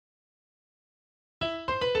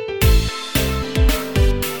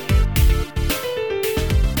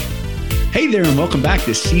Hey there, and welcome back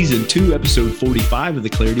to Season 2, Episode 45 of the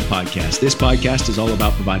Clarity Podcast. This podcast is all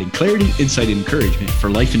about providing clarity, insight, and encouragement for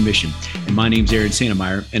life and mission. And my name's Aaron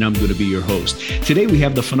Santemeyer, and I'm going to be your host. Today, we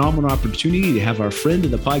have the phenomenal opportunity to have our friend of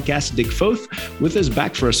the podcast, Dick Foth, with us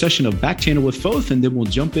back for a session of Back Channel with Foth, and then we'll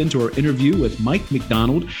jump into our interview with Mike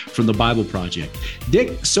McDonald from the Bible Project.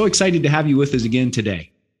 Dick, so excited to have you with us again today.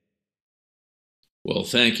 Well,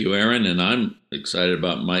 thank you, Aaron, and I'm excited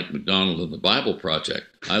about Mike McDonald and the Bible Project.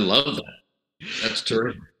 I love that. That's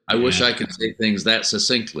terrific. I wish I could say things that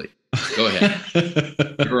succinctly. Go ahead.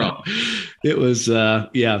 You're on. It was,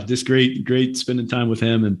 just great spending time with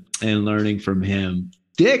him and learning from him.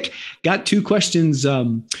 Dick, got two questions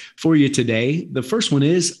for you today. The first one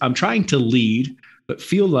is, I'm trying to lead, but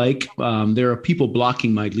feel like there are people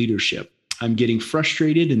blocking my leadership. I'm getting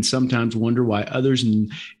frustrated and sometimes wonder why others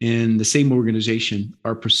in the same organization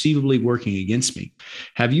are perceivably working against me.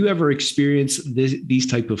 Have you ever experienced these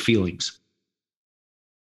type of feelings?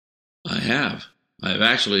 I have. I've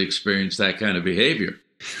actually experienced that kind of behavior.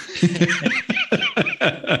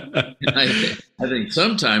 I think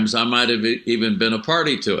sometimes I might have even been a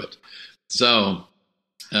party to it. So,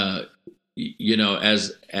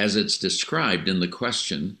 as it's described in the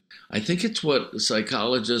question, I think it's what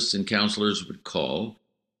psychologists and counselors would call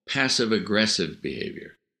passive-aggressive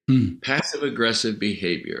behavior. Passive-aggressive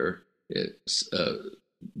behavior,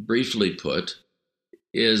 briefly put,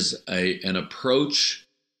 is an approach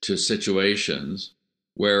to situations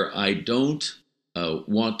where I don't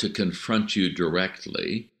want to confront you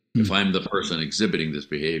directly if I'm the person exhibiting this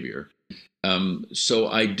behavior. So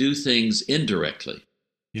I do things indirectly,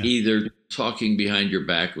 either talking behind your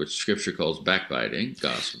back, which Scripture calls backbiting,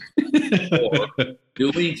 gossip, or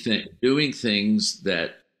doing things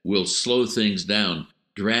that will slow things down,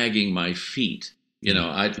 dragging my feet.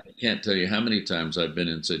 I can't tell you how many times I've been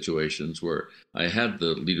in situations where I have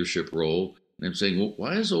the leadership role, and I'm saying, well,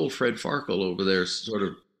 why is old Fred Farkle over there sort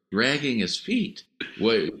of dragging his feet?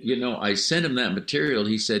 Well, I sent him that material.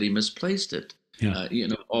 He said he misplaced it.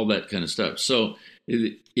 All that kind of stuff. So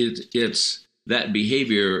it's that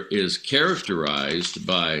behavior is characterized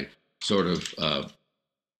by sort of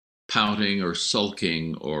pouting or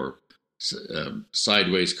sulking or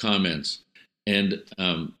sideways comments. And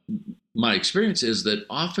my experience is that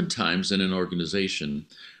oftentimes in an organization,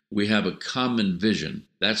 we have a common vision.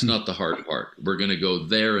 That's not the hard part. We're going to go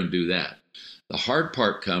there and do that. The hard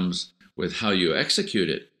part comes with how you execute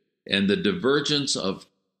it and the divergence of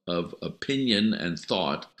opinion and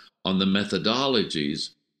thought on the methodologies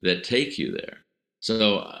that take you there.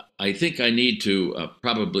 So I think I need to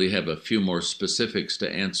probably have a few more specifics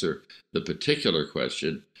to answer the particular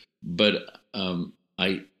question. But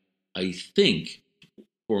I think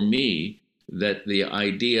for me that the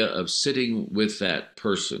idea of sitting with that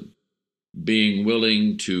person, being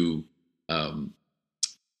willing to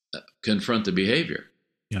confront the behavior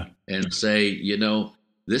and say,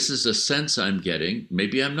 this is a sense I'm getting.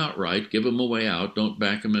 Maybe I'm not right. Give them a way out. Don't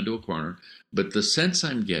back them into a corner. But the sense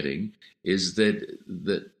I'm getting is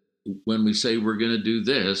that when we say we're going to do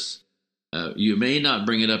this, you may not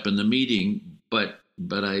bring it up in the meeting, but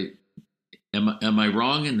am I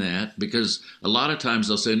wrong in that? Because a lot of times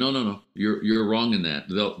they'll say, no, you're wrong in that.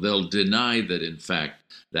 They'll deny that in fact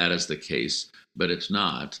that is the case, but it's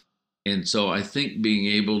not. And so I think being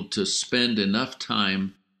able to spend enough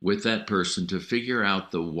time with that person to figure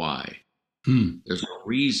out the why. There's a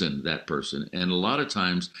reason that person, and a lot of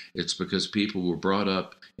times it's because people were brought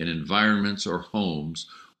up in environments or homes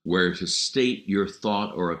where to state your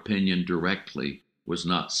thought or opinion directly was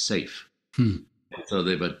not safe. So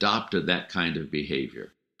they've adopted that kind of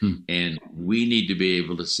behavior. And we need to be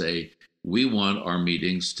able to say, we want our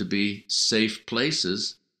meetings to be safe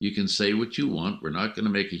places. You can say what you want. We're not going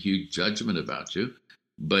to make a huge judgment about you,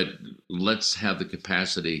 but let's have the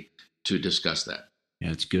capacity to discuss that. Yeah,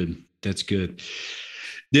 that's good. That's good.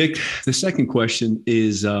 Dick, the second question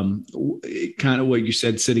is kind of what you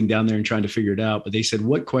said, sitting down there and trying to figure it out. But they said,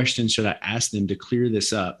 what questions should I ask them to clear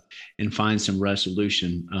this up and find some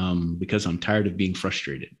resolution? Because I'm tired of being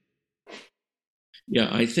frustrated. Yeah,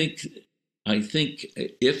 I think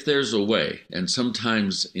if there's a way, and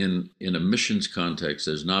sometimes in a missions context,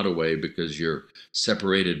 there's not a way because you're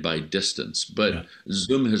separated by distance. But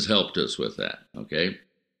Zoom has helped us with that, okay?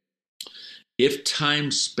 If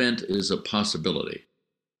time spent is a possibility,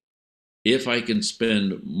 if I can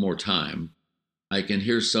spend more time, I can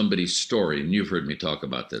hear somebody's story, and you've heard me talk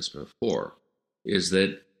about this before, is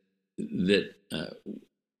that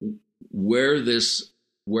where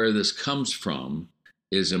this comes from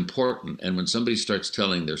is important. And when somebody starts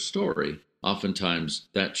telling their story, oftentimes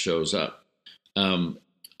that shows up.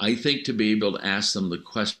 I think to be able to ask them the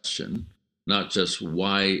question, not just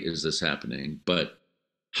why is this happening, but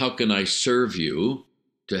how can I serve you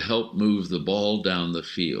to help move the ball down the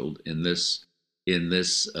field in this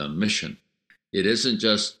mission? It isn't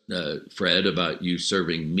just, Fred, about you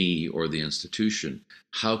serving me or the institution.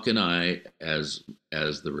 How can I, as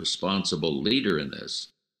the responsible leader in this,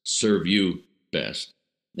 serve you best?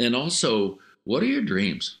 And also, what are your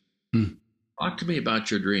dreams? Talk to me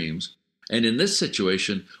about your dreams. And in this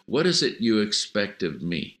situation, what is it you expect of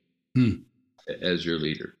me as your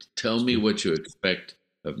leader? Tell me what you expect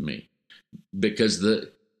of me. Because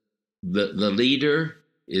the leader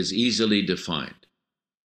is easily defined.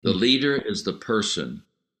 The leader is the person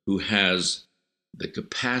who has the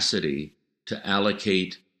capacity to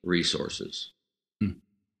allocate resources.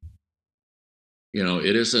 You know,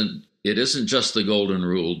 it isn't just the golden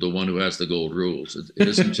rule, the one who has the gold rules. It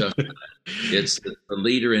isn't just that. It's the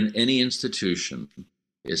leader in any institution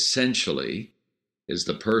essentially is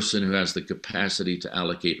the person who has the capacity to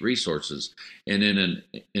allocate resources. And in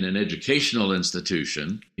an educational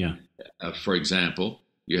institution, for example,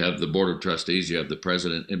 you have the board of trustees, you have the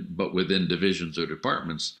president, but within divisions or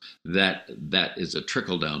departments, that is a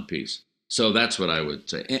trickle-down piece. So that's what I would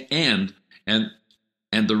say. And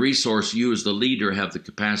the resource you as the leader have the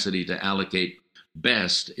capacity to allocate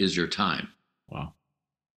best is your time. Wow.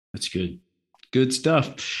 That's good. Good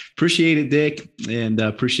stuff. Appreciate it, Dick, and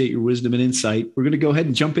appreciate your wisdom and insight. We're going to go ahead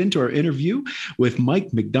and jump into our interview with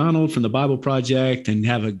Mike McDonald from the Bible Project and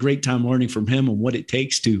have a great time learning from him on what it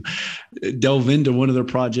takes to delve into one of their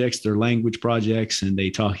projects, their language projects. And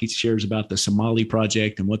he shares about the Somali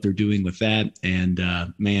project and what they're doing with that. And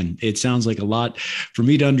man, it sounds like a lot for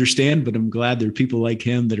me to understand, but I'm glad there are people like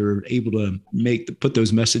him that are able to put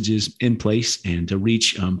those messages in place and to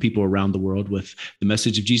reach people around the world with the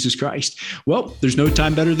message of Jesus Christ. Well, there's no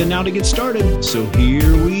time better than now to get started. So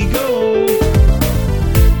here we go.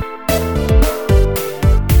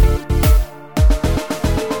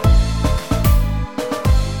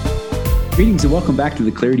 Greetings and welcome back to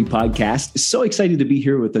the Clarity Podcast. So excited to be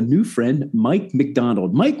here with a new friend, Mike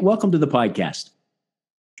McDonald. Mike, welcome to the podcast.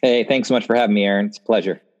 Hey, thanks so much for having me, Aaron. It's a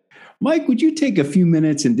pleasure. Mike, would you take a few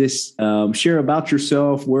minutes and just share about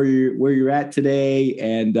yourself, where you're at today,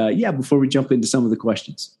 and before we jump into some of the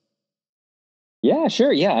questions? Yeah,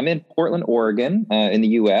 sure. Yeah, I'm in Portland, Oregon, in the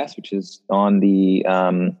U.S., which is on the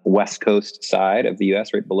west coast side of the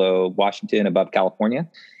U.S., right below Washington, above California.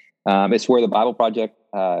 It's where the Bible Project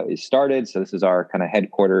is started. So this is our kind of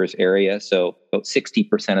headquarters area. So about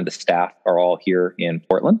 60% of the staff are all here in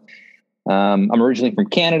Portland. I'm originally from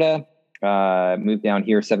Canada, moved down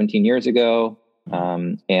here 17 years ago.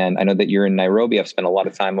 And I know that you're in Nairobi. I've spent a lot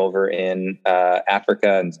of time over in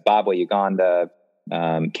Africa and Zimbabwe, Uganda,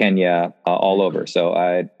 Kenya, all over. So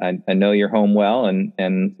I know your home well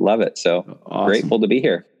and love it. So awesome. Grateful to be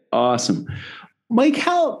here. Awesome. Mike,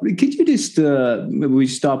 could you just, maybe we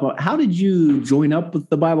stop, how did you join up with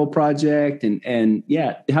the Bible Project and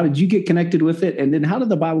how did you get connected with it? And then how did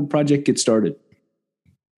the Bible Project get started?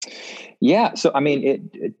 Yeah. So, I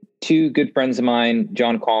mean, two good friends of mine,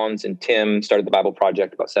 John Collins and Tim, started the Bible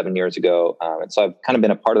Project about 7 years ago. And so I've kind of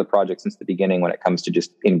been a part of the project since the beginning when it comes to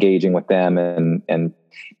just engaging with them and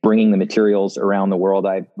bringing the materials around the world.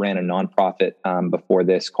 I ran a nonprofit before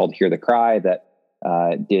this called Hear the Cry that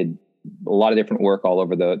did a lot of different work all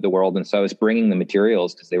over the world. And so I was bringing the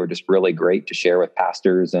materials because they were just really great to share with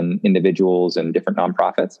pastors and individuals and different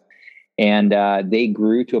nonprofits. And they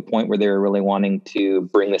grew to a point where they were really wanting to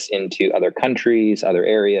bring this into other countries, other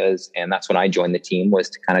areas. And that's when I joined the team, was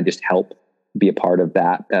to kind of just help be a part of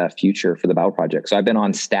that future for the Bible Project. So I've been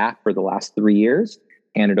on staff for the last 3 years,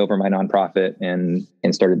 handed over my nonprofit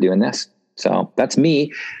and started doing this. So that's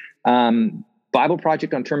me. Bible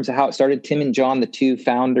Project, in terms of how it started, Tim and John, the two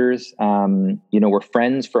founders, were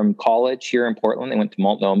friends from college here in Portland. They went to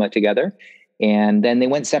Multnomah together. And then they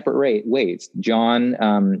went separate ways. John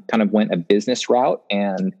kind of went a business route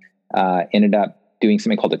and ended up doing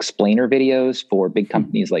something called explainer videos for big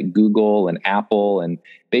companies like Google and Apple, and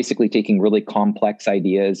basically taking really complex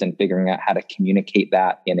ideas and figuring out how to communicate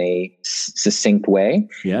that in a succinct way.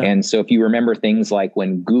 Yeah. And so if you remember things like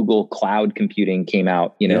when Google Cloud Computing came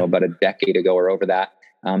out, about a decade ago or over that,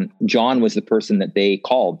 John was the person that they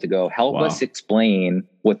called to go help us explain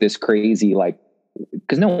what this crazy,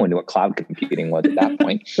 because no one knew what cloud computing was at that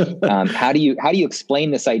point. How do you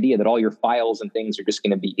explain this idea that all your files and things are just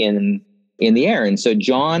going to be in the air? And so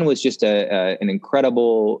John was just an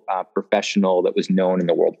incredible professional that was known in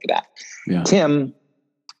the world for that. Yeah. Tim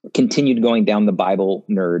continued going down the Bible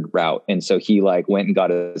nerd route. And so he went and got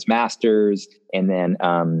his master's and then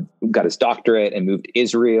got his doctorate and moved to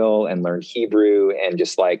Israel and learned Hebrew and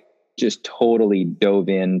just just totally dove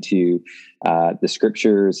into the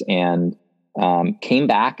scriptures and came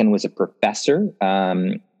back and was a professor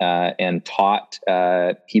and taught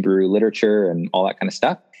Hebrew literature and all that kind of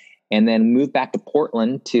stuff. And then moved back to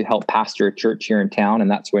Portland to help pastor a church here in town. And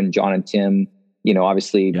that's when John and Tim,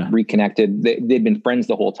 obviously reconnected. They'd been friends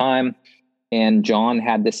the whole time. And John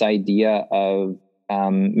had this idea of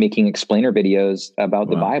making explainer videos about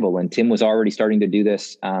the Bible. And Tim was already starting to do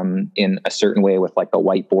this in a certain way with like a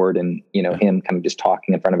whiteboard and, him kind of just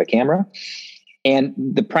talking in front of a camera. And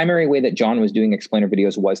the primary way that John was doing explainer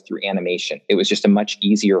videos was through animation. It was just a much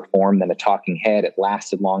easier form than a talking head. It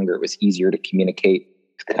lasted longer. It was easier to communicate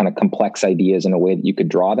kind of complex ideas in a way that you could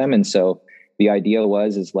draw them. And so the idea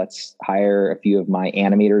is let's hire a few of my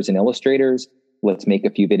animators and illustrators. Let's make a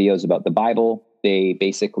few videos about the Bible. They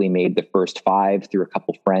basically made the first 5 through a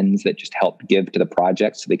couple friends that just helped give to the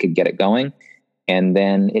project so they could get it going. And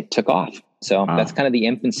then it took off. So that's kind of the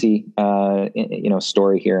infancy,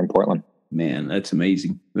 story here in Portland. Man, that's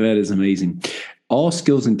amazing. That is amazing. All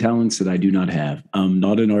skills and talents that I do not have. I'm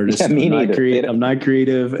not an artist. Yeah, me neither. I'm not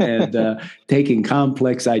creative, and taking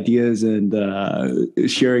complex ideas and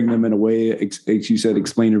sharing them in a way, as you said,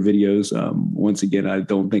 explainer videos. Once again, I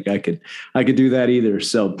don't think I could do that either.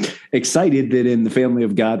 So excited that in the family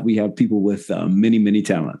of God, we have people with many, many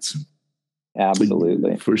talents.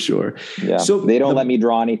 Absolutely. For sure. Yeah. So they don't let me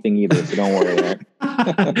draw anything either. So don't worry. Right?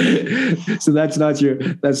 So that's not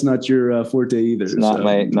your forte either. It's not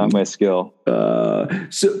my skill.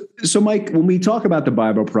 So Mike, when we talk about the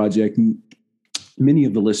Bible Project, many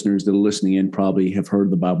of the listeners that are listening in probably have heard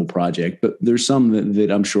of the Bible Project, but there's some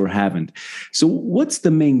that I'm sure haven't. So what's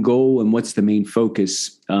the main goal and what's the main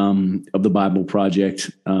focus of the Bible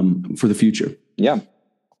Project for the future? Yeah.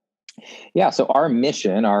 So our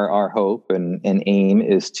mission, our hope and aim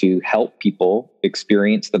is to help people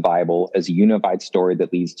experience the Bible as a unified story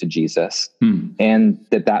that leads to Jesus. And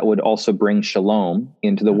that would also bring shalom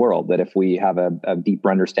into the world, that if we have a deeper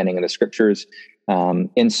understanding of the scriptures.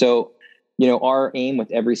 And so, our aim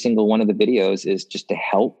with every single one of the videos is just to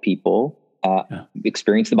help people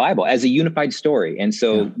experience the Bible as a unified story. And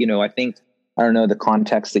so, I think, I don't know the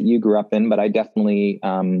context that you grew up in, but I definitely,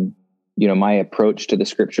 my approach to the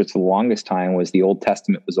scriptures for the longest time was the Old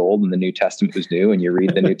Testament was old and the New Testament was new. And you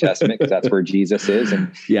read the New Testament because that's where Jesus is.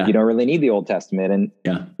 And you don't really need the Old Testament. And,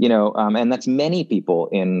 and that's many people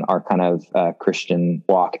in our kind of Christian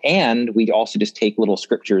walk. And we also just take little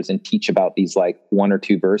scriptures and teach about these like 1 or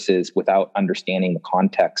 2 verses without understanding the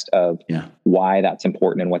context of why that's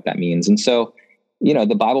important and what that means. And so,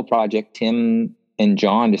 the Bible Project, Tim and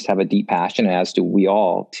John just have a deep passion, as do we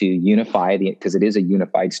all, to unify because it is a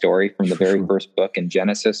unified story from the very first book in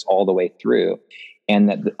Genesis all the way through. And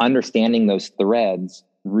that understanding those threads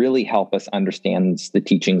really help us understand the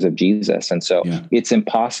teachings of Jesus. And so it's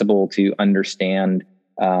impossible to understand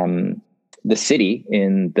the city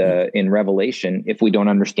in Revelation if we don't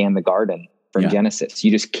understand the garden from Genesis.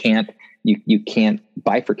 You just can't, you can't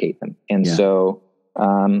bifurcate them. And so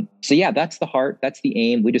that's the heart. That's the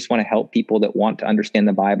aim. We just want to help people that want to understand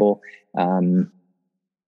the Bible,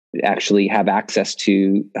 actually have access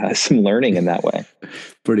to some learning in that way.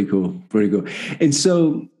 Pretty cool. And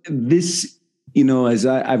so this, as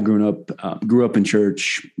I've grew up in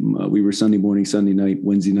church, we were Sunday morning, Sunday night,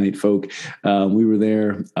 Wednesday night folk. We were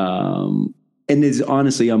there. And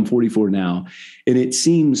honestly, I'm 44 now, and it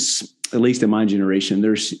seems, at least in my generation,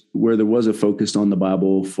 where there was a focus on the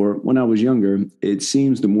Bible for when I was younger, it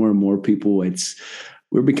seems the more and more people,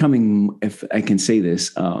 we're becoming, if I can say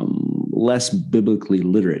this, less biblically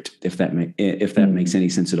literate, if that makes any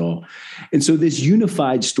sense at all. And so this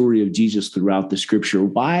unified story of Jesus throughout the scripture,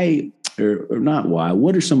 why, or not why,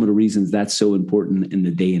 what are some of the reasons that's so important in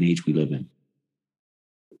the day and age we live in?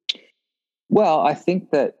 Well, I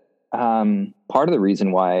think that part of the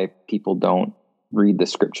reason why people don't read the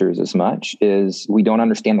scriptures as much is we don't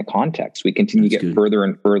understand the context. We continue to get further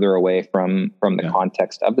and further away from the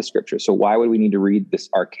context of the scripture. So why would we need to read this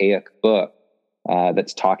archaic book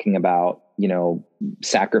that's talking about,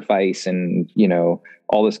 sacrifice and,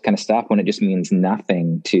 all this kind of stuff when it just means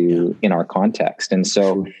nothing in our context? And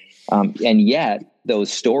so, and yet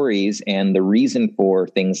those stories and the reason for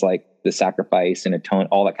things like the sacrifice and atone,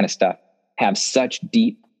 all that kind of stuff have such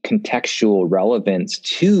deep contextual relevance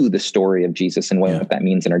to the story of Jesus and what that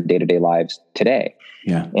means in our day-to-day lives today.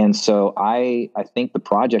 And so I think the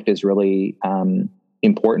project is really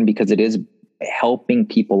important because it is helping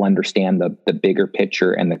people understand the bigger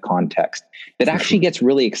picture and the context. That actually gets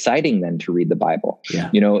really exciting then to read the Bible.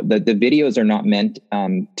 The videos are not meant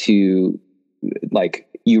to like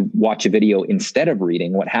you watch a video instead of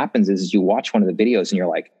reading, what happens is you watch one of the videos and you're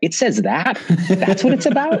like, it says that's what it's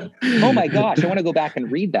about. Oh my gosh, I want to go back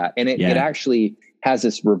and read that. And it actually has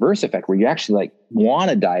this reverse effect where you actually like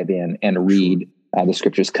want to dive in and read the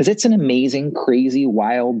scriptures, because it's an amazing, crazy,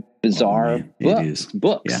 wild, bizarre books,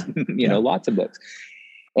 lots of books.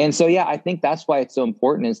 And so, I think that's why it's so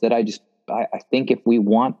important, is that I think if we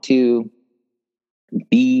want to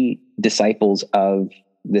be disciples of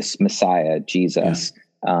this Messiah, Jesus,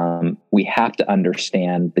 we have to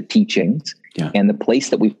understand the teachings, and the place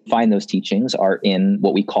that we find those teachings are in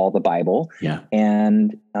what we call the Bible.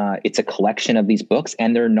 And it's a collection of these books,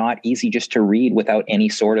 and they're not easy just to read without any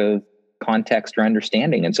sort of context or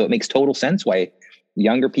understanding. And so it makes total sense why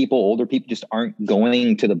younger people, older people just aren't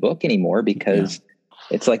going to the book anymore, because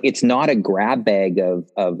it's like, it's not a grab bag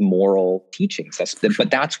of moral teachings.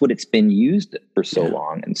 But that's what it's been used for so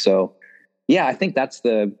long. And so, I think that's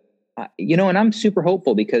and I'm super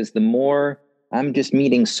hopeful, because the more I'm just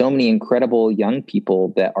meeting so many incredible young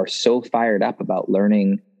people that are so fired up about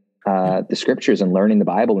learning the scriptures and learning the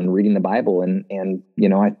Bible and reading the Bible.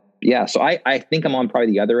 So I think I'm on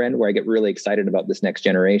probably the other end, where I get really excited about this next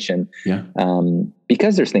generation.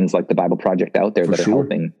 Because there's things like the Bible Project out there that are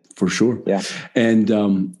helping. For sure. Yeah. And,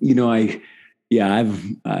 I've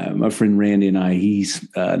my friend Randy and he's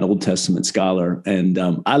an Old Testament scholar, and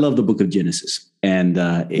I love the book of Genesis. And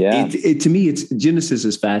to me, it's Genesis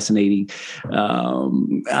is fascinating.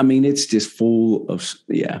 It's just full of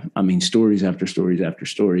stories after stories after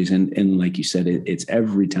stories, and like you said, it's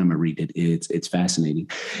every time I read it, it's fascinating.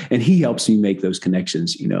 And he helps me make those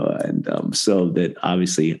connections, and so that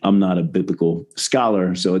obviously I'm not a biblical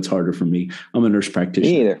scholar, so it's harder for me. I'm a nurse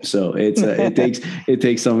practitioner, so it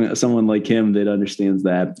takes someone like him that understands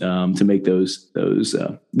that to make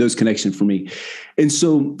those connections for me. And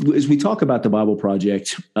so as we talk about the Bible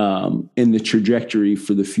Project and the trajectory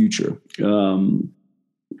for the future,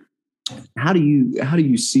 how do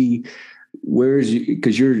you see,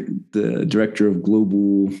 because you're the director of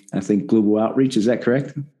global outreach, is that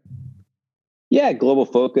correct? Yeah, global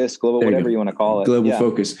focus, whatever you want to call it. Global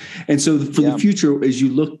focus. And so for the future, as you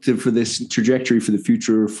look for this trajectory for the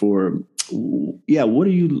future, what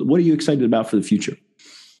are you excited about for the future?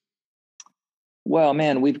 Well,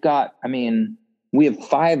 man, we have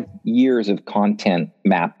 5 years of content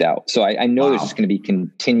mapped out. So I know there's just going to be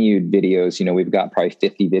continued videos. We've got probably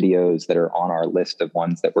 50 videos that are on our list of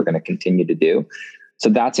ones that we're going to continue to do. So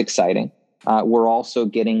that's exciting. We're also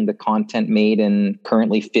getting the content made in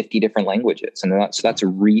currently 50 different languages. And that's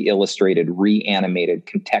re-illustrated, reanimated,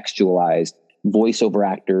 contextualized voiceover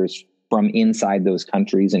actors from inside those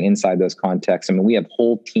countries and inside those contexts. We have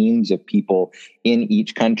whole teams of people in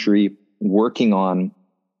each country working on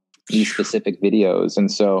these specific videos.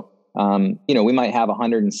 And so, we might have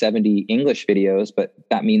 170 English videos, but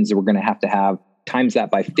that means that we're going to have times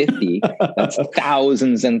that by 50. That's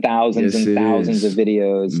thousands and thousands and thousands of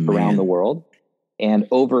videos around the world. And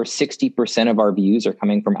over 60% of our views are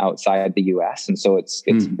coming from outside the US. And so it's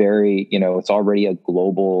very, it's already a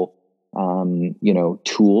global,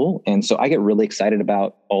 tool. And so I get really excited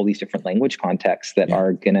about all these different language contexts that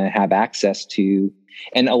are going to have access to,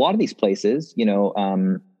 and a lot of these places,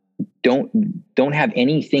 don't have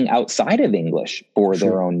anything outside of English for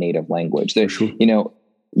their own native language.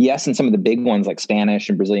 Yes, and some of the big ones like Spanish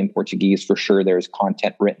and Brazilian Portuguese, for sure, there's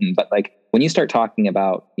content written. But like when you start talking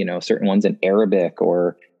about, certain ones in Arabic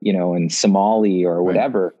or, in Somali or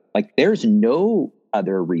whatever, like there's no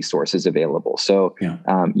other resources available. So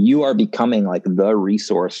you are becoming like the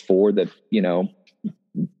resource for the,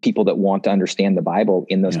 people that want to understand the Bible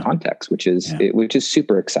in those contexts, which is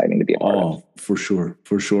super exciting to be a part of. For sure.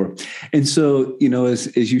 And so,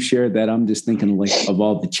 as you shared that, I'm just thinking of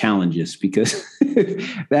all the challenges, because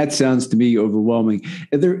that sounds to me overwhelming.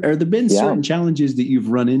 Are there been certain challenges that you've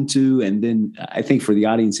run into? And then I think for the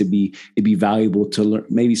audience, it'd be valuable to learn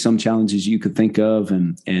maybe some challenges you could think of,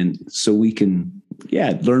 and so we can,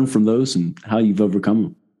 learn from those and how you've overcome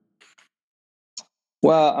them.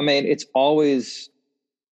 Well, it's always,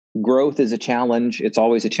 growth is a challenge. It's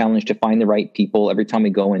always a challenge to find the right people. Every time we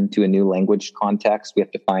go into a new language context, we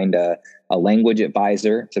have to find a language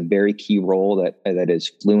advisor. It's a very key role that is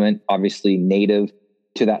fluent, obviously native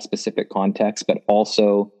to that specific context, but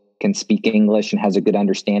also can speak English and has a good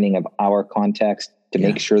understanding of our context to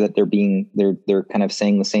make sure that they're kind of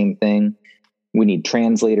saying the same thing. We need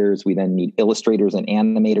translators. We then need illustrators and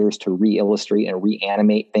animators to re-illustrate and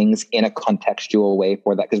reanimate things in a contextual way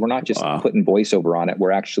for that. Because we're not just putting voiceover on it.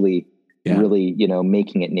 We're actually really,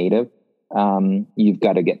 making it native. You've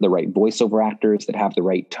got to get the right voiceover actors that have the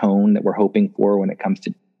right tone that we're hoping for when it comes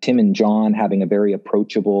to Tim and John having a very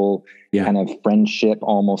approachable Yeah. kind of friendship,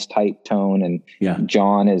 almost type tone. And Yeah.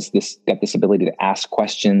 John got this ability to ask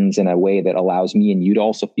questions in a way that allows me and you to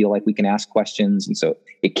also feel like we can ask questions. And so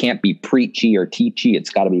it can't be preachy or teachy. It's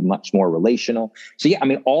got to be much more relational. So yeah, I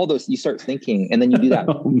mean, all those, you start thinking, and then you do that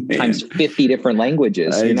times 50 different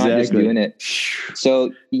languages. So you're not just doing it.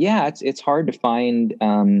 So yeah, it's hard to find,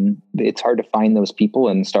 those people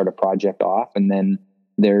and start a project off. And then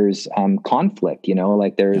there's conflict,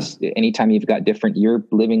 like there's anytime you've got you're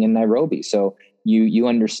living in Nairobi. So you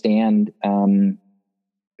understand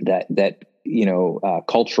that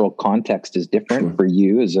cultural context is different for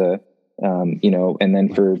you as a, and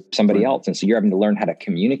then for somebody else. And so you're having to learn how to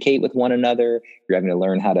communicate with one another. You're having to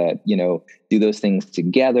learn how to, do those things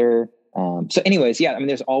together. So anyways, yeah, I mean,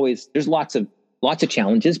 there's lots of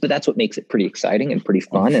challenges, but that's what makes it pretty exciting and pretty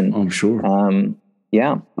fun. And I'm sure.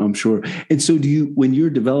 Yeah, I'm sure. And so when you're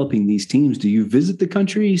developing these teams, do you visit the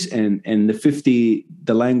countries and the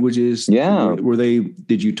languages? Yeah.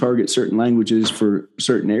 Did you target certain languages for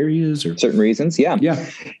certain areas or certain reasons? Yeah. Yeah.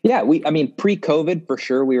 Yeah. Pre-COVID for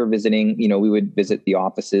sure, we were visiting, we would visit the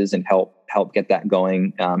offices and help get that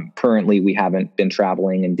going. Currently we haven't been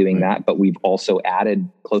traveling and doing that, but we've also added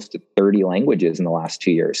close to 30 languages in the last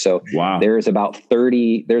 2 years. So wow. there's about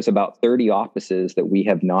 30 offices that we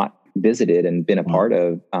have not visited and been a part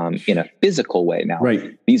of in a physical way. Now,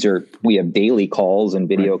 we have daily calls and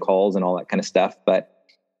video calls and all that kind of stuff. But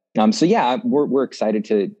so yeah, we're excited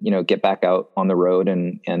to get back out on the road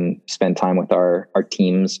and spend time with our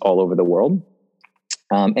teams all over the world.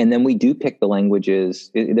 And then we do pick the languages.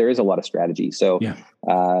 There is a lot of strategy. So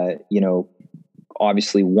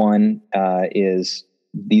obviously one is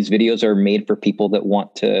these videos are made for people that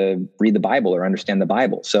want to read the Bible or understand the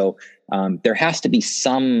Bible. So there has to be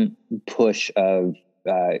some push of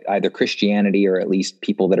either Christianity or at least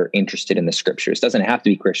people that are interested in the scriptures. It doesn't have to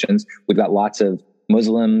be Christians. We've got lots of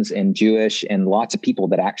Muslims and Jewish and lots of people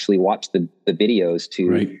that actually watch the videos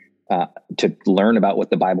to learn about what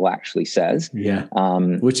the Bible actually says. Yeah.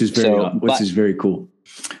 Which is very cool.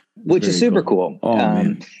 Which is super cool. Oh,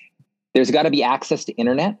 man. There's got to be access to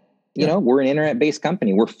internet. We're an internet-based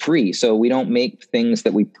company. We're free. So we don't make things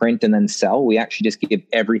that we print and then sell. We actually just give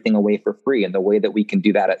everything away for free. And the way that we can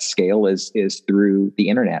do that at scale is through the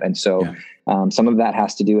internet. And so some of that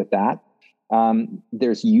has to do with that.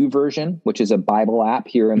 There's YouVersion, which is a Bible app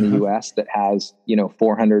here in the US that has,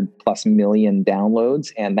 400 plus million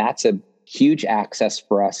downloads. And that's a huge access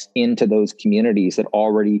for us into those communities that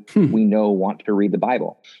already we know want to read the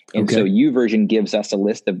Bible. And so YouVersion gives us a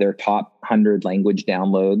list of their top 100 language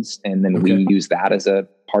downloads. And then we use that as a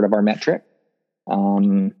part of our metric.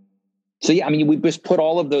 So yeah, I mean, we just put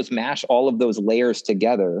all of those layers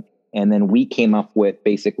together. And then we came up with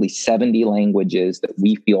basically 70 languages that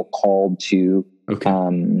we feel called to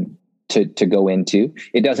go into.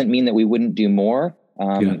 It doesn't mean that we wouldn't do more.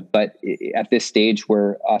 But at this stage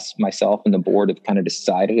where myself and the board have kind of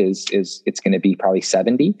decided is it's going to be probably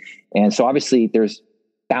 70. And so obviously there's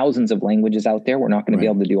thousands of languages out there. We're not going to be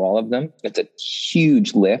able to do all of them. It's a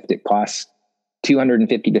huge lift. It costs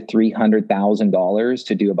 $250,000 to $300,000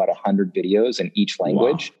 to do about 100 videos in each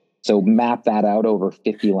language. Wow. So map that out over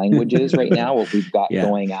 50 languages right now, what we've got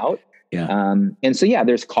going out. Yeah. And so,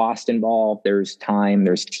 there's cost involved. There's time,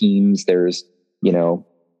 there's teams, there's,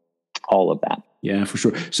 all of that. Yeah, for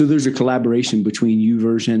sure. So there's a collaboration between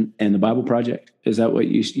YouVersion and the Bible Project. Is that what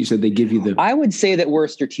you said? They give you the... I would say that we're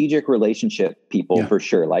strategic relationship people for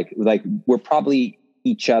sure. Like we're probably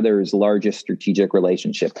each other's largest strategic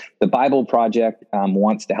relationship. The Bible Project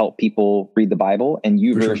wants to help people read the Bible, and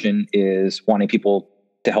YouVersion is wanting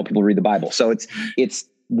to help people read the Bible. So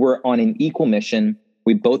we're on an equal mission.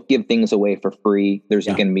 We both give things away for free. There's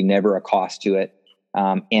going to be never a cost to it.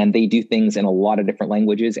 And they do things in a lot of different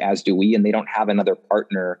languages, as do we, and they don't have another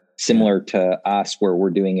partner similar to us where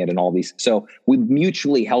we're doing it in all these. So we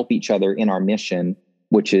mutually help each other in our mission,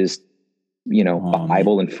 which is,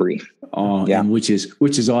 Bible and free. And which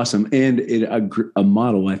is awesome. And a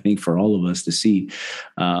model, I think, for all of us to see.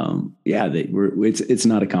 It's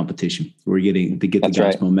not a competition. We're getting to get the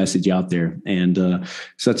gospel message out there, and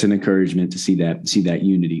such an encouragement to see that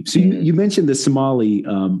unity. So you mentioned the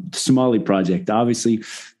Somali project. Obviously,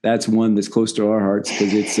 that's one that's close to our hearts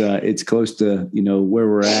because it's close to where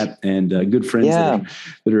we're at, and good friends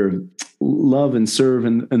that are love and serve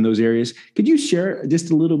in those areas. Could you share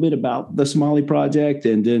just a little bit about the Somali project,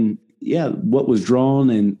 and then what was drawn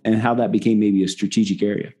and how that became maybe a strategic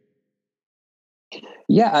area?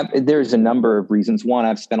 Yeah, there's a number of reasons. One,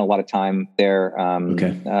 I've spent a lot of time there.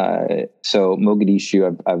 So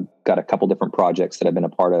Mogadishu, I've got a couple different projects that I've been a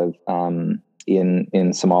part of in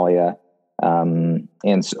Somalia.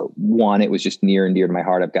 And so one, it was just near and dear to my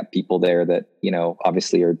heart. I've got people there that,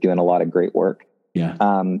 obviously are doing a lot of great work. Yeah.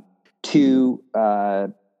 Two,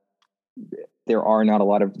 there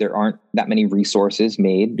aren't that many resources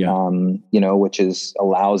made, which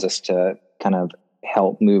allows us to kind of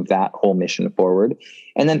help move that whole mission forward.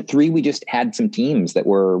 And then three, we just had some teams that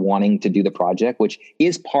were wanting to do the project, which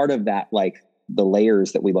is part of that, like the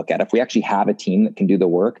layers that we look at. If we actually have a team that can do the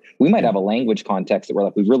work, we might have a language context that we're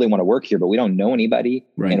like, we really want to work here, but we don't know anybody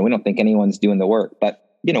and we don't think anyone's doing the work. But,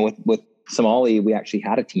 with Somali, we actually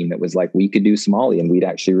had a team that was like, we could do Somali and we'd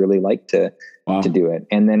actually really like to do it.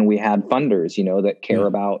 And then we had funders, that care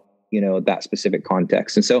about, that specific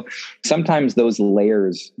context. And so sometimes those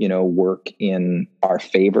layers, work in our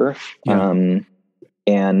favor.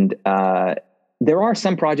 There are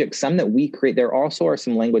some projects, some that we create. There also are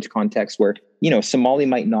some language contexts where, Somali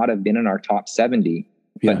might not have been in our top 70.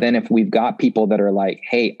 But then if we've got people that are like,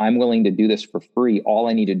 hey, I'm willing to do this for free, all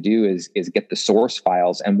I need to do is get the source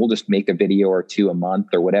files and we'll just make a video or two a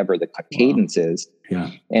month or whatever the cadence is.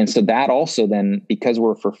 Yeah. And so that also then, because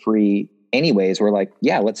we're for free anyways, we're like,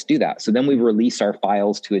 yeah, let's do that. So then we release our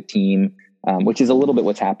files to a team, which is a little bit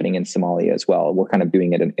what's happening in Somalia as well. We're kind of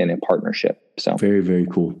doing it in a partnership. So very, very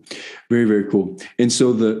cool. Very, very cool. And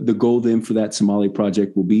so the goal then for that Somali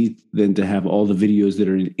project will be then to have all the videos that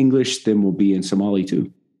are in English, then will be in Somali too.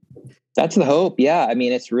 That's the hope. Yeah. I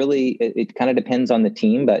mean, it's really, it kind of depends on the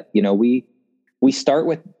team, but we start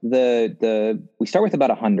with about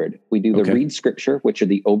 100. We do the read scripture, which are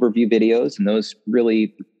the overview videos. And those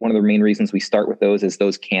really, one of the main reasons we start with those is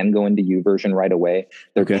those can go into YouVersion right away.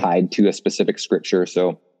 They're tied to a specific scripture.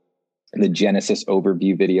 So the Genesis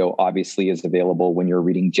overview video obviously is available when you're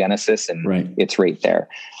reading Genesis and it's right there.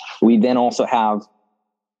 We then also have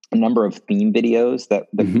a number of theme videos that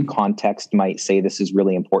the context might say this is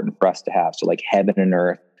really important for us to have. So like heaven and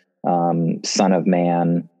earth, Son of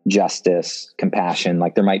Man, justice, compassion.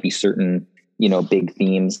 Like there might be certain, big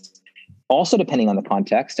themes. Also, depending on the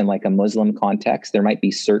context, and like a Muslim context, there might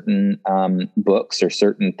be certain books or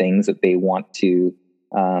certain things that they want to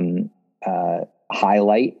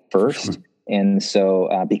highlight first. And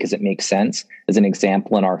so, because it makes sense. As an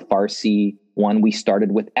example, in our Farsi one, we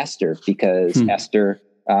started with Esther because Esther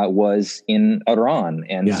was in Iran.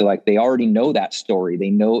 And so like they already know that story. They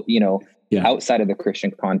know, outside of the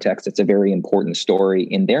Christian context, it's a very important story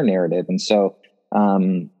in their narrative. And so,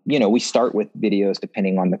 we start with videos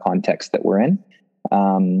depending on the context that we're in.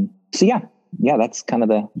 That's kind of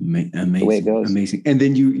the way it goes. Amazing. And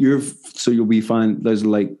then you'll be fine.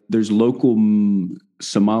 There's local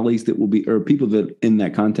Somalis that will be, or people that in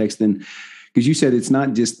that context, then, because you said it's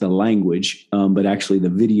not just the language, but actually the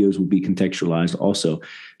videos will be contextualized also.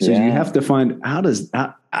 So you have to find obviously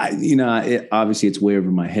it's way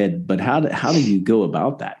over my head, but how do you go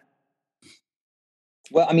about that?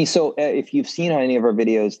 Well, I mean, so if you've seen on any of our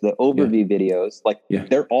videos, the overview videos,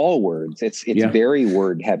 they're all words. It's very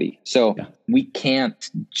word heavy. So you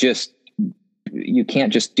can't just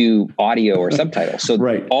do audio or subtitles. So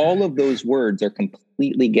all of those words are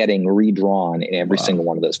completely getting redrawn in every single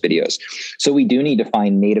one of those videos. So we do need to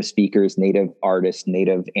find native speakers, native artists,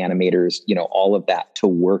 native animators, all of that to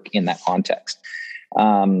work in that context.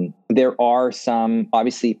 There are some,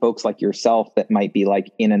 obviously, folks like yourself that might be like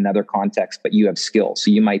in another context, but you have skills. So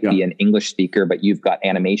you might be an English speaker, but you've got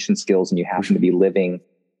animation skills and you happen to be living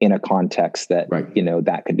in a context that,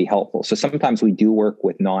 that could be helpful. So sometimes we do work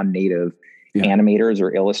with non-native animators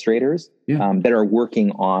or illustrators that are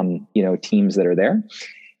working on, teams that are there.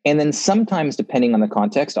 And then sometimes, depending on the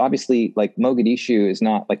context, obviously, like Mogadishu is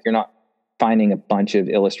not like you're not finding a bunch of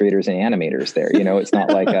illustrators and animators there. It's not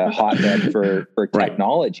like a hotbed for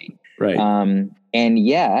technology. Right. And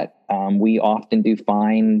yet we often do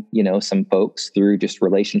find, some folks through just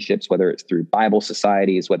relationships, whether it's through Bible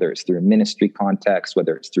societies, whether it's through ministry context,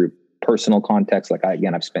 whether it's through personal context. Like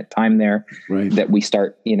I've spent time there, that we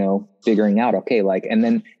start, figuring out, and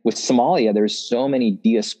then with Somalia, there's so many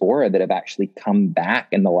diaspora that have actually come back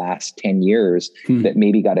in the last 10 years that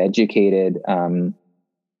maybe got educated,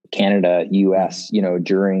 Canada, US,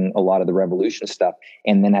 during a lot of the revolution stuff,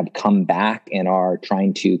 and then have come back and are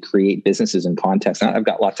trying to create businesses in context. I've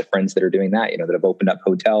got lots of friends that are doing that, that have opened up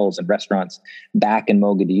hotels and restaurants back in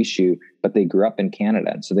Mogadishu, but they grew up in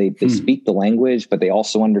Canada. And so they speak the language, but they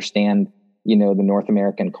also understand, the North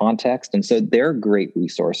American context. And so they're great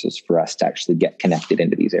resources for us to actually get connected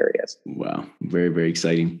into these areas. Wow. Very, very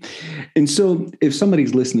exciting. And so if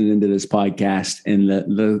somebody's listening into this podcast and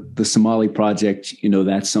the Somali project,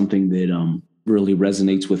 that's something that really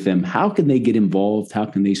resonates with them, how can they get involved? How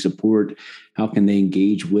can they support? How can they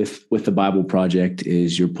engage with the Bible Project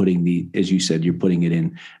as you're putting as you said, you're putting it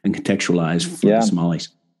in and contextualized for the Somalis?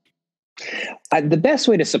 The best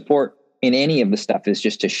way to support in any of the stuff is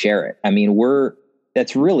just to share it. I mean,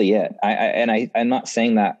 that's really it. I'm not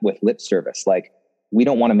saying that with lip service. Like, we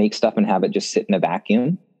don't want to make stuff and have it just sit in a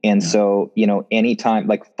vacuum. And so, anytime,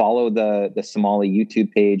 like, follow the Somali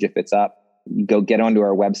YouTube page. If it's up, go get onto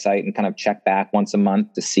our website and kind of check back once a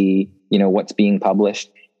month to see, what's being published.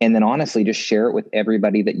 And then honestly, just share it with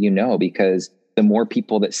everybody that because the more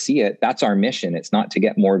people that see it, that's our mission. It's not to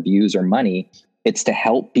get more views or money. It's to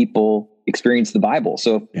help people experience the Bible.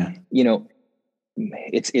 So,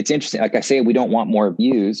 it's interesting. Like I say, we don't want more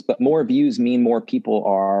views, but more views mean more people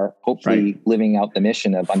are hopefully living out the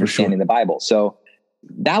mission of understanding the Bible. So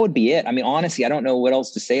that would be it. I mean, honestly, I don't know what else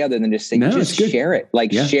to say other than just say, just share it.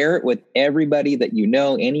 Like, share it with everybody that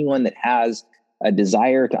anyone that has a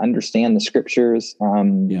desire to understand the scriptures.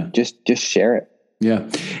 Just share it. Yeah.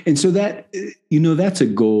 And so that, that's a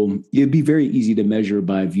goal. It'd be very easy to measure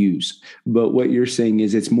by views, but what you're saying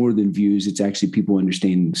is it's more than views. It's actually people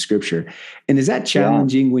understanding the scripture. And is that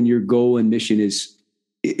challenging when your goal and mission is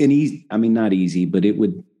not easy, but it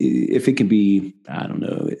would, if it can be, I don't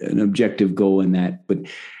know, an objective goal in that, but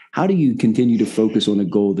how do you continue to focus on a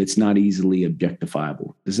goal that's not easily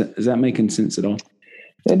objectifiable? Is that making sense at all?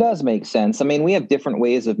 It does make sense. I mean, we have different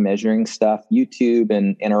ways of measuring stuff. YouTube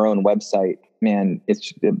and our own website, man,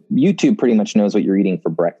 YouTube pretty much knows what you're eating for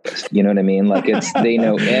breakfast. You know what I mean? Like, they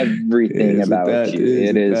know everything about you.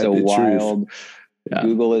 It is a wild.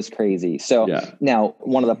 Google is crazy. So now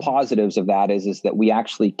one of the positives of that is that we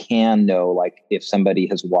actually can know, like, if somebody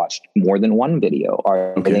has watched more than one video,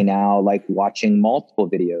 are they now like watching multiple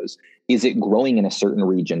videos? Is it growing in a certain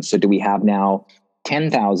region? So do we have now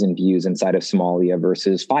 10,000 views inside of Somalia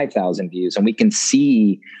versus 5,000 views? And we can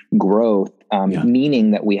see growth,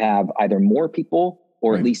 meaning that we have either more people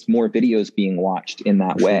or at least more videos being watched in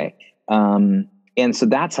that way. And so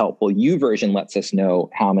that's helpful. YouVersion lets us know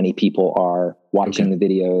how many people are watching the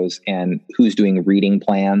videos and who's doing reading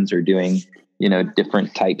plans or doing,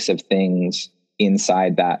 different types of things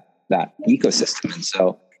inside that ecosystem. And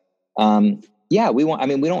so,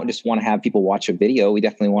 we don't just want to have people watch a video. We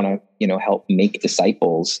definitely want to, help make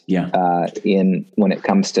disciples when it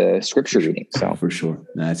comes to scripture reading. So for sure.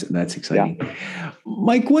 That's exciting.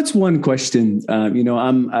 Mike, what's one question?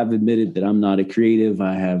 I've admitted that I'm not a creative.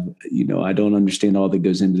 I have, I don't understand all that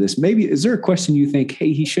goes into this. Maybe, is there a question you think,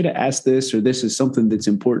 hey, he should have asked this, or this is something that's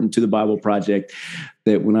important to the Bible Project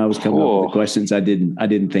that when I was coming up with the questions, I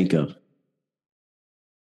didn't think of?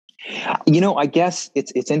 I guess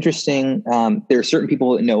it's interesting. There are certain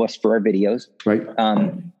people that know us for our videos, right?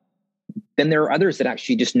 Then there are others that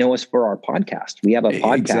actually just know us for our podcast. We have a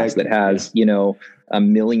podcast that has,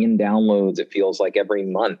 1 million downloads, it feels like, every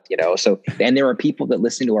month, So, and there are people that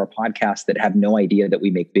listen to our podcast that have no idea that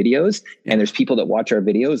we make videos. And there's people that watch our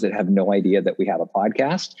videos that have no idea that we have a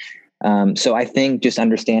podcast. So I think just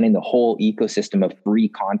understanding the whole ecosystem of free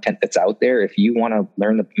content that's out there. If you want to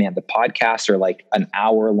learn the podcasts are like an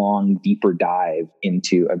hour-long deeper dive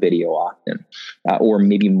into a video often, or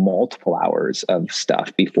maybe multiple hours of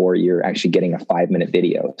stuff before you're actually getting a 5-minute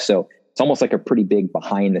video. So it's almost like a pretty big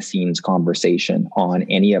behind the scenes conversation on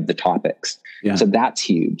any of the topics. Yeah. So that's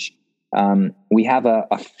huge. We have a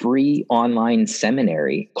free online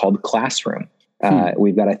seminary called Classroom.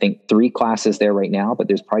 We've got, I think, 3 classes there right now, but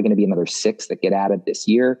there's probably going to be another 6 that get added this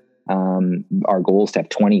year. Our goal is to have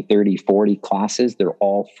 20, 30, 40 classes. They're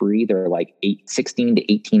all free. They're like 16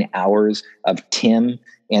 to 18 hours of Tim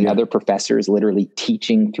and other professors literally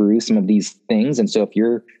teaching through some of these things. And so if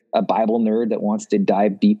you're a Bible nerd that wants to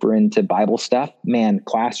dive deeper into Bible stuff, man,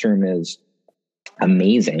 Classroom is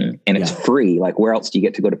amazing. And it's free. Like, where else do you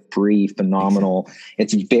get to go to free, phenomenal?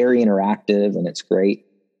 It's very interactive and it's great.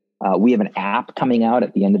 We have an app coming out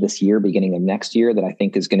at the end of this year, beginning of next year, that I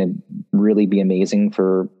think is going to really be amazing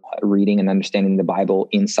for reading and understanding the Bible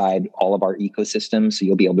inside all of our ecosystems. So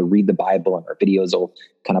you'll be able to read the Bible and our videos will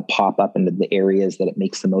kind of pop up into the areas that it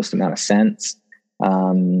makes the most amount of sense.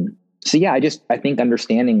 I think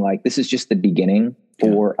understanding, like, this is just the beginning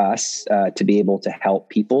for us to be able to help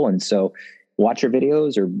people. And so watch our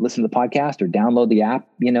videos or listen to the podcast or download the app,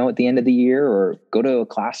 at the end of the year, or go to a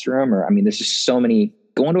Classroom, or, there's just so many.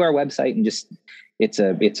 Go onto our website and just, it's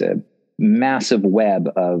a massive web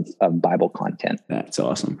of Bible content. That's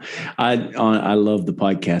awesome. I love the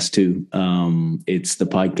podcast too. It's the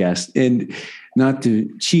podcast, and not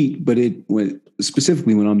to cheat, but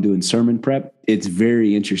specifically when I'm doing sermon prep, it's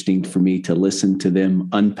very interesting for me to listen to them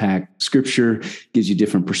unpack scripture. Gives you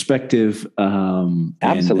different perspective.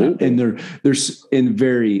 Absolutely. And they're,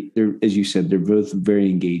 as you said, they're both very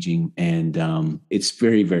engaging, and it's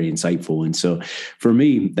very, very insightful. And so for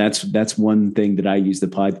me, that's one thing that I use the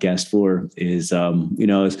podcast for is,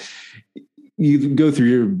 you go through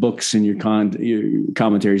your books and your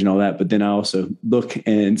commentaries and all that, but then I also look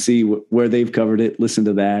and see where they've covered it, listen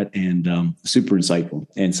to that, and super insightful.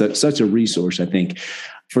 And such a resource, I think,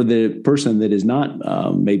 for the person that is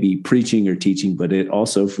not maybe preaching or teaching, but it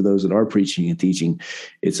also for those that are preaching and teaching,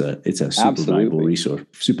 it's a super valuable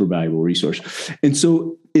resource. And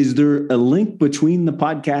so is there a link between the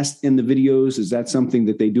podcast and the videos? Is that something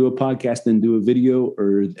that they do a podcast and do a video,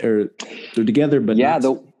 or they're together? But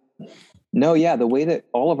the way that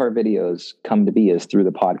all of our videos come to be is through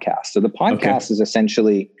the podcast. So the podcast is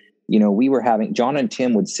essentially, John and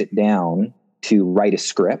Tim would sit down to write a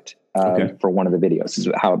script for one of the videos. This is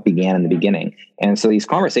how it began in the beginning. And so these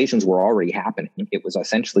conversations were already happening. It was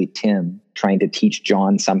essentially Tim trying to teach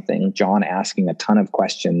John something, John asking a ton of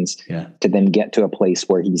questions to then get to a place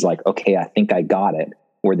where he's like, okay, I think I got it,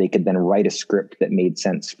 where they could then write a script that made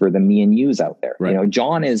sense for the me and yous out there. Right.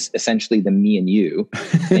 John is essentially the me and you,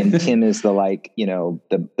 and Tim is the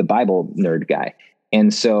the Bible nerd guy.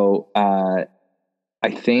 And so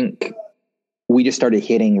I think we just started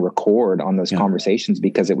hitting record on those conversations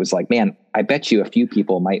because it was like, man, I bet you a few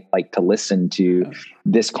people might like to listen to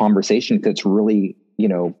this conversation because it's really,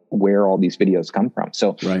 where all these videos come from.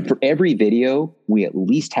 So for every video, we at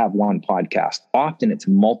least have one podcast. Often it's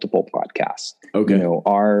multiple podcasts. Okay.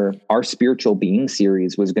 Our spiritual being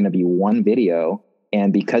series was going to be one video.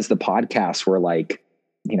 And because the podcasts were like,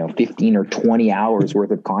 15 or 20 hours worth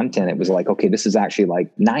of content, it was like, okay, this is actually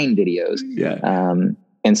like 9 videos. Yeah.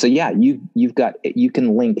 And so, you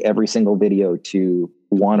can link every single video to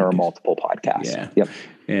one or multiple podcasts. Yeah. Yep.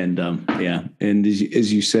 And and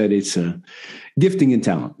as you said, it's a gifting and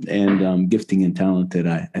talent, and gifting and talent that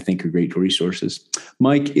I think are great resources.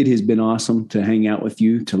 Mike, it has been awesome to hang out with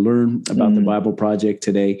you, to learn about the Bible Project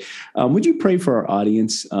today. Would you pray for our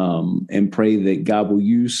audience and pray that God will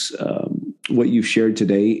use what you've shared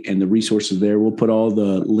today and the resources there? We'll put all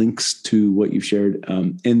the links to what you've shared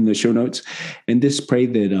in the show notes, and just pray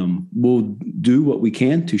that we'll do what we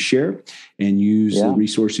can to share and use the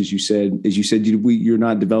resources you said. As you said, you're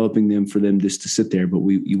not developing them for them just to sit there, but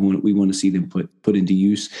we want to see them put into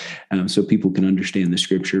use so people can understand the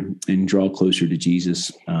scripture and draw closer to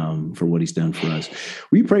Jesus for what he's done for us.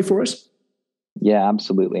 Will you pray for us? Yeah,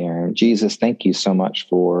 absolutely, Aaron. Jesus, thank you so much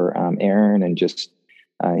for Aaron and just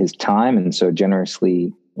his time and so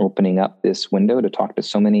generously opening up this window to talk to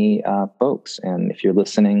so many folks. And if you're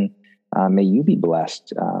listening, may you be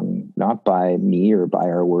blessed, not by me or by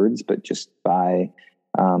our words, but just by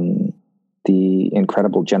the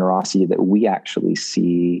incredible generosity that we actually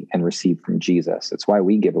see and receive from Jesus. It's why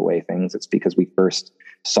we give away things. It's because we first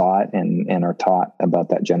saw it and are taught about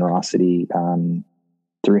that generosity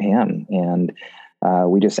through him. And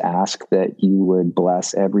we just ask that you would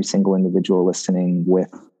bless every single individual listening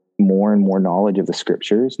with more and more knowledge of the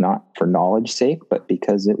scriptures, not for knowledge's sake, but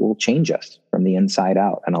because it will change us from the inside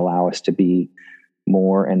out and allow us to be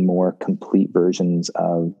more and more complete versions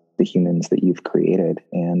of the humans that you've created,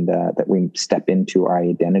 and that we step into our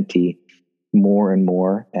identity more and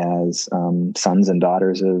more as sons and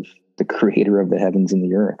daughters of the creator of the heavens and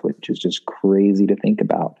the earth, which is just crazy to think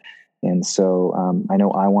about. And so I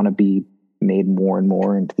know I want to be made more and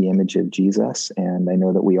more into the image of Jesus, and I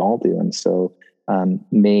know that we all do. And so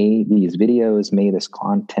may these videos, may this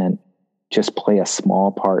content just play a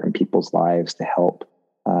small part in people's lives to help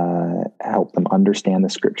them understand the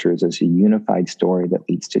scriptures as a unified story that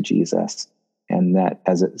leads to Jesus. And that,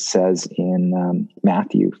 as it says in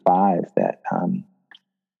Matthew 5, that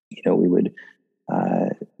we would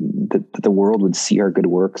that the world would see our good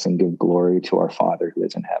works and give glory to our Father who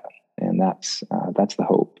is in heaven. And that's the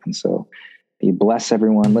hope. And so you bless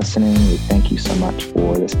everyone listening. We thank you so much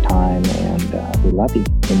for this time, and we love you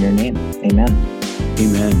in your name. Amen.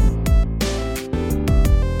 Amen.